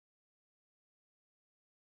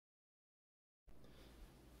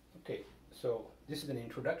So this is an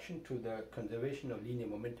introduction to the conservation of linear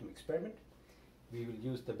momentum experiment. We will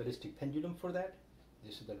use the ballistic pendulum for that.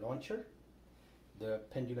 This is the launcher. The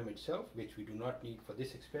pendulum itself, which we do not need for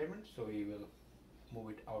this experiment, so we will move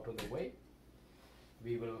it out of the way.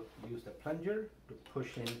 We will use the plunger to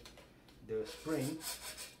push in the spring,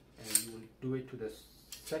 and we will do it to the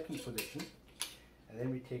second position, and then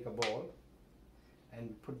we take a ball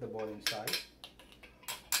and put the ball inside.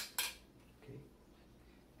 Okay,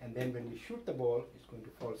 and then when we shoot the ball, it's going to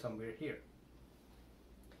fall somewhere here.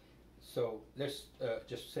 So let's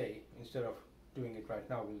just say, instead of doing it right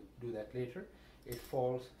now, we'll do that later. It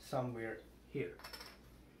falls somewhere here.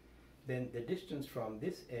 Then the distance from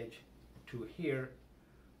this edge to here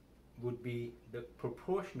would be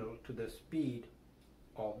proportional to the speed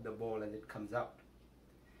of the ball as it comes out.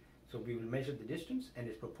 So we will measure the distance, and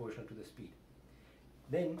it's proportional to the speed.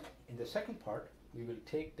 Then in the second part, we will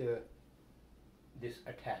take this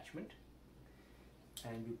attachment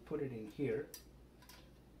and you put it in here.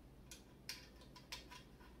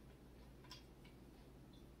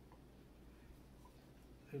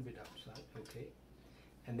 A little bit outside, okay.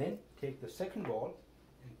 And then take the second ball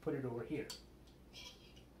and put it over here.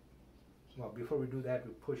 Well, before we do that,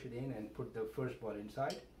 we push it in and put the first ball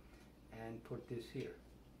inside and put this here.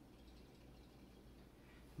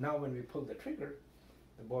 Now when we pull the trigger,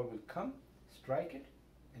 the ball will come, strike it,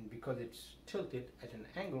 and because it's tilted at an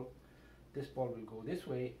angle, this ball will go this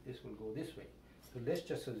way, this will go this way. So let's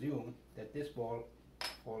just assume that this ball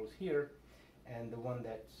falls here, and the one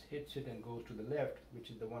that hits it and goes to the left, which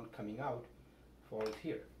is the one coming out, falls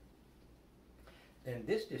here. Then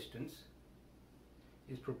this distance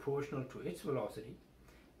is proportional to its velocity,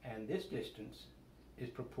 and this distance is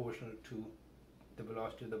proportional to the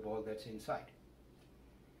velocity of the ball that's inside.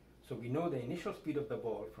 So we know the initial speed of the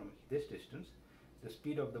ball from this distance, the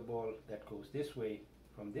speed of the ball that goes this way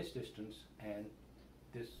from this distance, and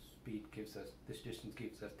this distance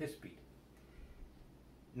gives us this speed.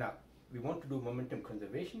 Now we want to do momentum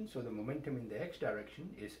conservation, so the momentum in the x direction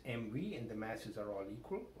is mv, and the masses are all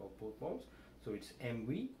equal of both balls, so it's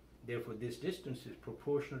mv. Therefore this distance is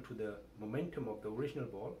proportional to the momentum of the original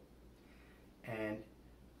ball, and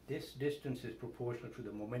this distance is proportional to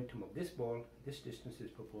the momentum of this ball. This distance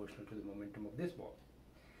is proportional to the momentum of this ball.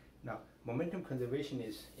 Now momentum conservation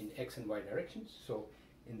is in x and y directions, so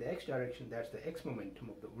in the x direction, that's the x momentum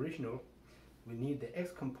of the original. We need the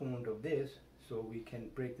x component of this, so we can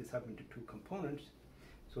break this up into two components.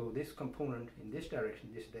 So this component in this direction,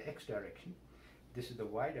 this is the x direction, this is the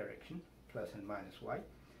y direction, plus and minus y.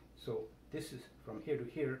 So this is from here to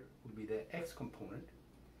here will be the x component,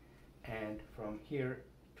 and from here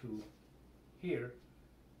to here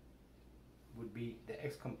would be the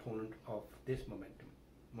x component of this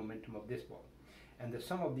momentum of this ball. And the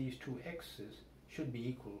sum of these two x's should be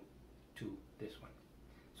equal to this one.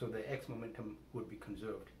 So the x momentum would be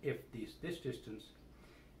conserved if this distance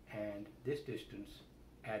and this distance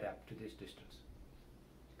add up to this distance.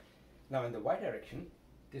 Now in the y direction,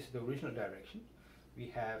 this is the original direction,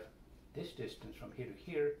 we have this distance from here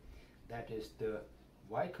to here, that is the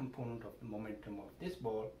y component of the momentum of this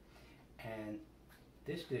ball, and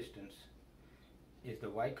this distance is the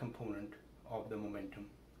y component of the momentum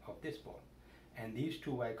of this ball. And these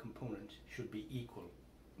two y components should be equal,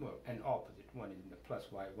 well, and opposite. One is in the plus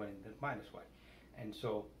y, one in the minus y. And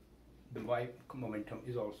so the y momentum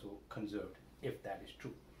is also conserved if that is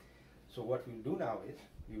true. So what we'll do now is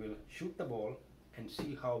we will shoot the ball and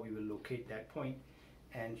see how we will locate that point,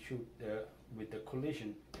 and shoot with the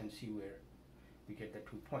collision and see where we get the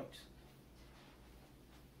 2 points.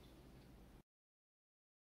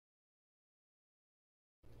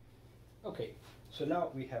 Okay, so now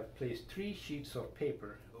we have placed 3 sheets of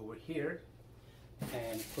paper over here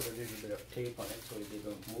and put a little bit of tape on it so they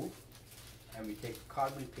don't move. And we take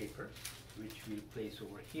carbon paper, which we'll place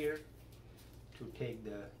over here to take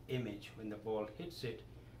the image. When the ball hits it,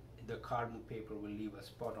 the carbon paper will leave a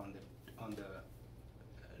spot on the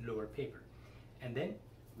lower paper. And then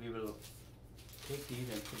we will take these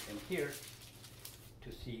and put them here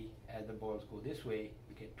to see, as the balls go this way,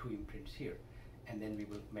 we get 2 imprints here. And then we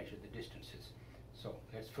will measure the distances. So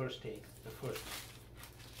let's first take the first one.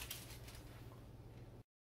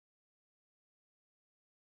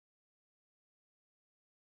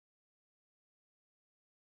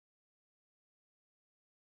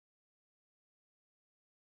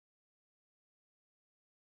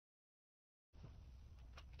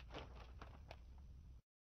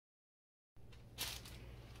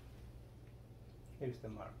 Here's the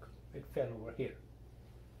mark. It fell over here.